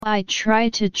I try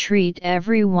to treat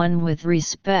everyone with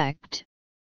respect,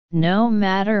 no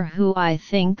matter who I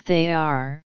think they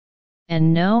are,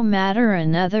 and no matter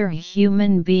another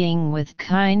human being, with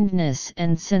kindness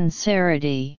and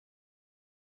sincerity.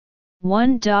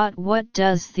 1. What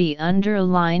does the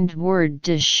underlined word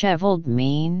disheveled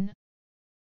mean?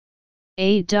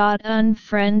 A.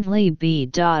 Unfriendly. B.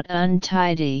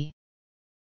 Untidy.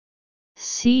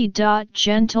 C.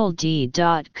 Gentle. D.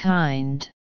 Kind.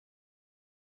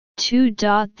 2.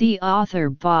 The author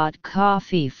bought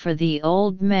coffee for the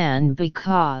old man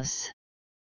because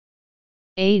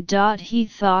A. He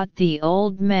thought the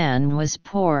old man was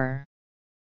poor.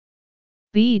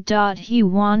 B. He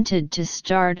wanted to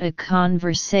start a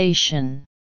conversation.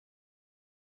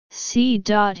 C.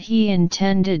 He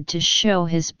intended to show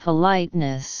his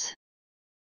politeness.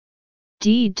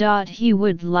 D. He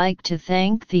would like to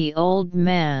thank the old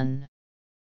man.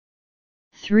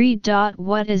 3.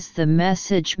 What is the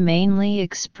message mainly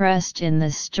expressed in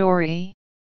the story?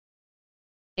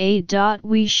 A.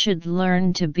 We should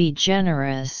learn to be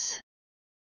generous.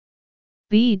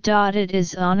 B. It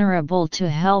is honorable to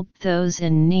help those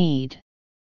in need.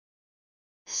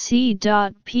 C.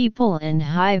 People in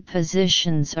high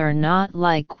positions are not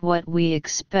like what we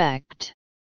expect.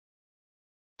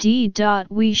 D.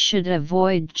 We should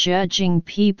avoid judging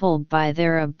people by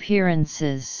their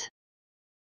appearances.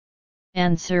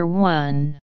 Answer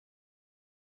 1.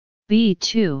 B.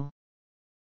 2.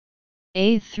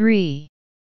 A. 3.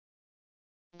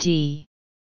 D.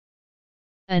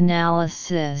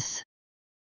 Analysis.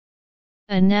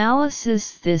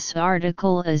 Analysis. This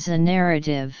article is a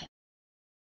narrative.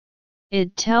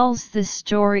 It tells the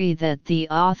story that the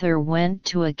author went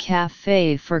to a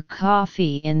cafe for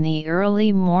coffee in the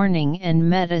early morning and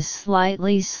met a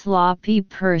slightly sloppy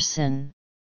person.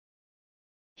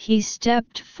 He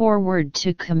stepped forward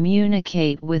to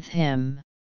communicate with him.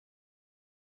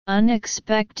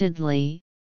 Unexpectedly,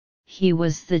 he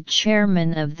was the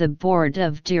chairman of the board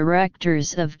of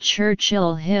directors of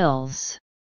Churchill Hills.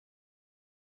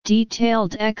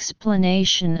 Detailed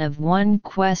explanation of one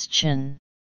question.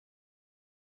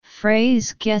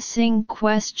 Phrase guessing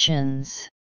questions.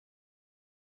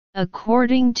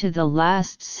 According to the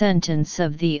last sentence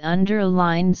of the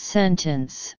underlined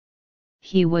sentence,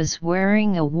 he was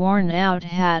wearing a worn-out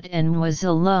hat and was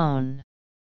alone.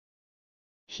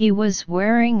 He was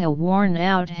wearing a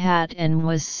worn-out hat and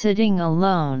was sitting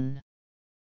alone.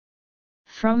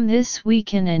 From this we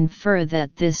can infer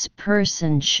that this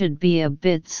person should be a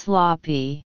bit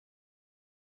sloppy.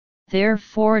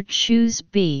 Therefore choose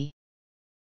B.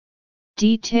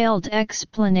 Detailed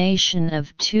explanation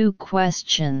of two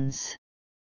questions.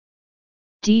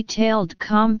 Detailed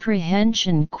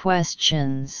comprehension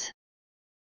questions.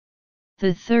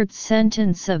 The third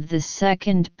sentence of the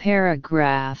second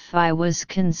paragraph. I was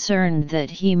concerned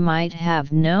that he might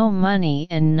have no money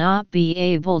and not be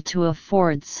able to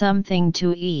afford something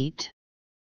to eat.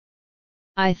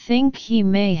 I think he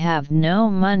may have no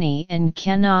money and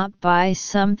cannot buy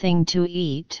something to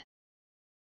eat.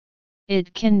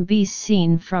 It can be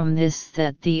seen from this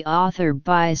that the author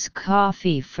buys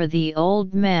coffee for the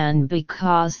old man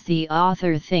because the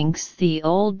author thinks the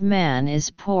old man is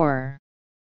poor.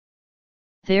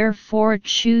 Therefore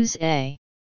choose A.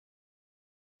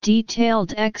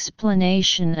 Detailed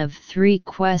explanation of three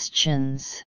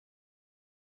questions.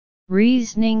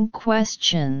 Reasoning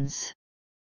questions.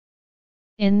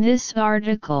 In this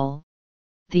article,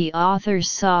 the author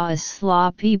saw a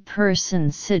sloppy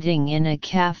person sitting in a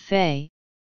cafe,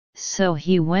 so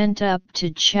he went up to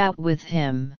chat with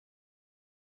him.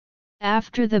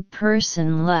 After the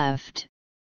person left,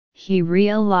 he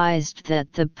realized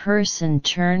that the person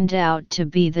turned out to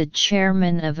be the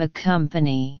chairman of a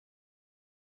company.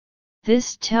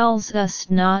 This tells us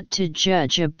not to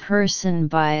judge a person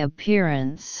by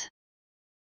appearance.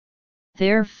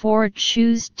 Therefore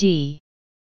choose D.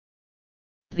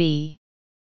 B.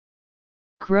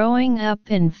 Growing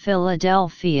up in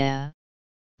Philadelphia,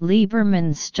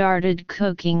 Lieberman started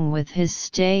cooking with his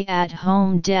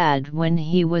stay-at-home dad when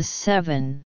he was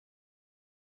 7.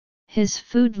 His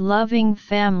food-loving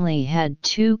family had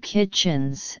 2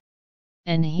 kitchens,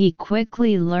 and he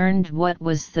quickly learned what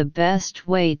was the best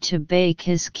way to bake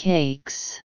his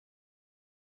cakes.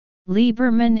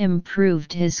 Lieberman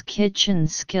improved his kitchen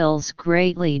skills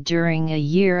greatly during a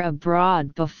year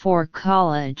abroad before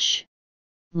college,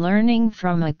 learning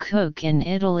from a cook in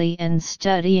Italy and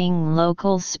studying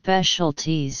local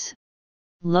specialties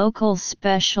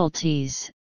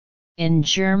in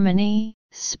Germany,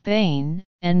 Spain,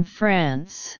 and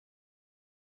France.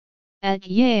 At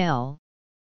Yale,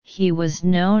 he was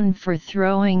known for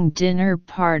throwing dinner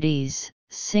parties,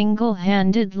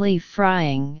 single-handedly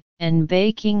frying and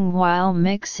baking while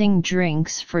mixing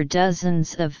drinks for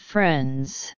dozens of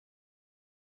friends.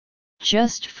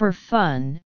 Just for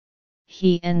fun,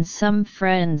 he and some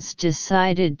friends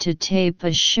decided to tape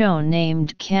a show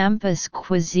named Campus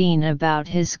Cuisine about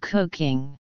his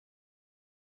cooking.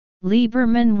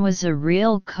 Lieberman was a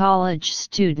real college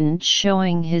student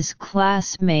showing his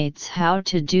classmates how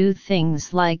to do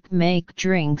things like make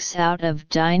drinks out of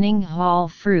dining hall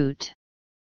fruit.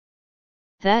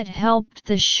 That helped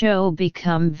the show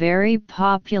become very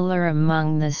popular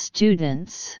among the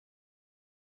students.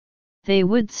 They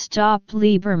would stop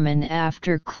Lieberman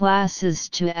after classes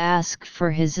to ask for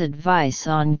his advice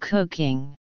on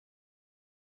cooking.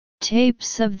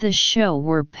 Tapes of the show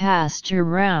were passed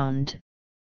around,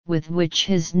 with which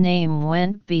his name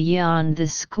went beyond the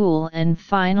school and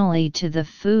finally to the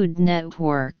Food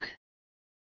Network.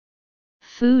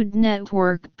 Food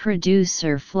Network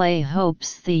producer Flay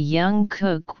hopes the young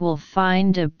cook will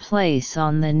find a place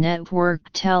on the network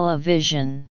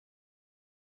television.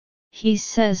 He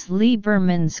says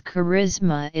Lieberman's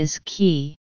charisma is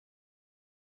key.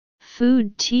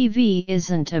 Food TV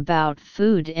isn't about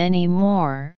food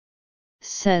anymore,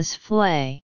 says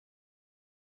Flay.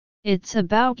 It's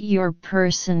about your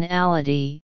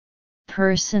personality,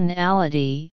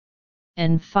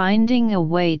 and finding a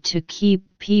way to keep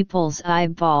people's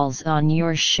eyeballs on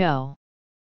your show.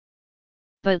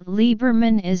 But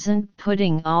Lieberman isn't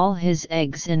putting all his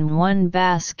eggs in one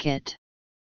basket.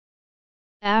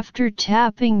 After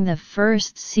tapping the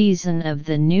first season of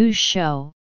the new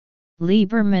show,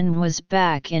 Lieberman was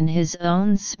back in his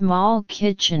own small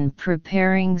kitchen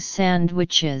preparing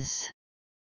sandwiches.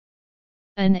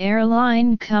 An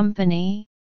airline company,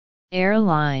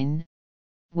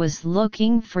 was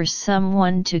looking for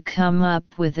someone to come up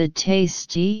with a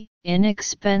tasty,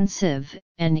 inexpensive,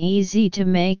 and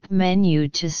easy-to-make menu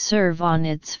to serve on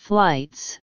its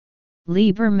flights.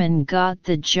 Lieberman got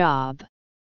the job.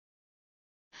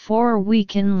 For we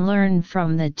can learn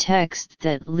from the text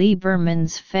that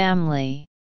Lieberman's family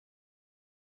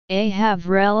A. have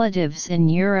relatives in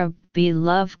Europe, B.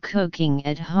 love cooking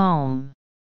at home,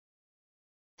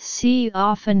 C.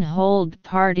 often hold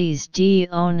parties, D.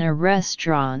 own a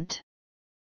restaurant.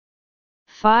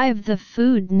 5. The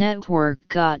Food Network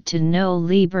got to know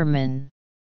Lieberman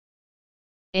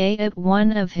A. at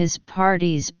one of his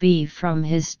parties, B. from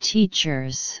his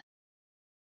teachers,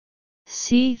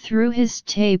 C. through his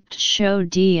taped show,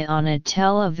 D. on a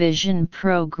television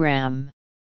program.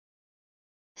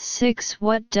 6.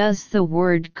 What does the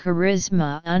word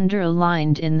charisma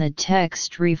underlined in the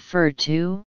text refer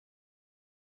to?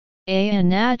 A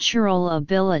natural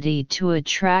ability to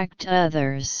attract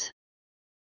others,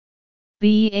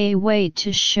 B. a way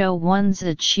to show one's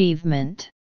achievement,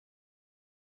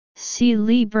 C.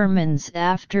 Lieberman's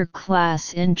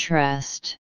after-class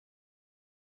interest,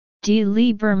 D.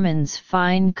 Lieberman's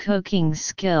fine cooking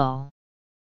skill.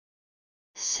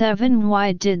 7.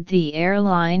 Why did the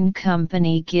airline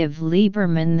company give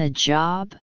Lieberman the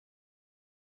job?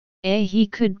 A. He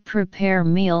could prepare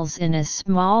meals in a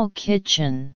small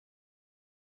kitchen.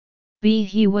 B.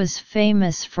 He was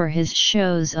famous for his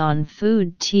shows on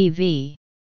food TV.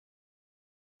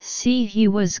 C. He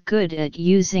was good at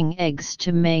using eggs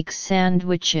to make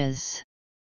sandwiches.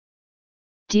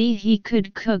 D. He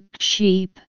could cook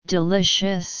cheap,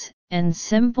 delicious, and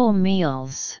simple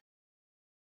meals.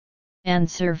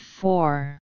 Answer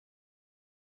 4.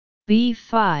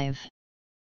 B5.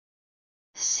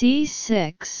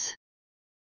 C6.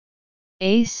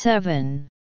 A7.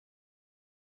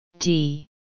 D.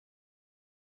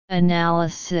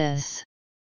 Analysis.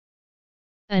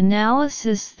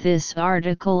 This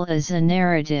article is a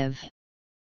narrative.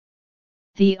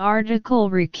 The article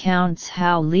recounts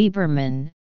how Lieberman,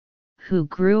 who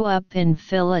grew up in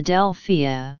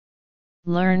Philadelphia,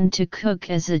 learned to cook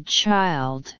as a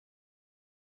child.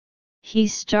 He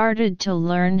started to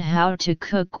learn how to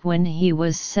cook when he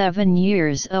was 7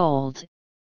 years old,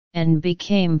 and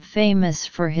became famous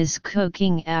for his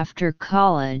cooking after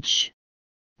college,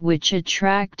 which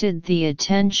attracted the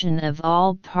attention of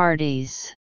all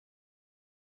parties.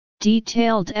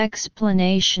 Detailed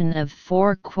explanation of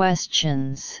 4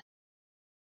 questions.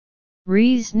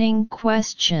 Reasoning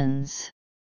questions.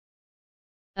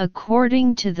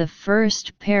 According to the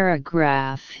first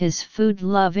paragraph, his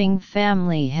food-loving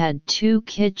family had 2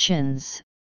 kitchens.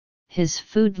 His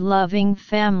food-loving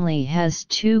family has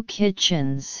 2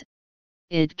 kitchens.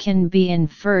 It can be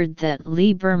inferred that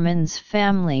Lieberman's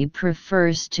family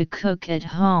prefers to cook at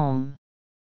home.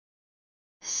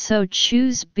 So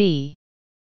choose B.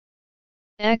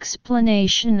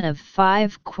 Explanation of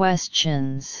 5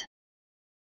 questions.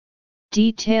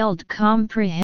 Detailed comprehension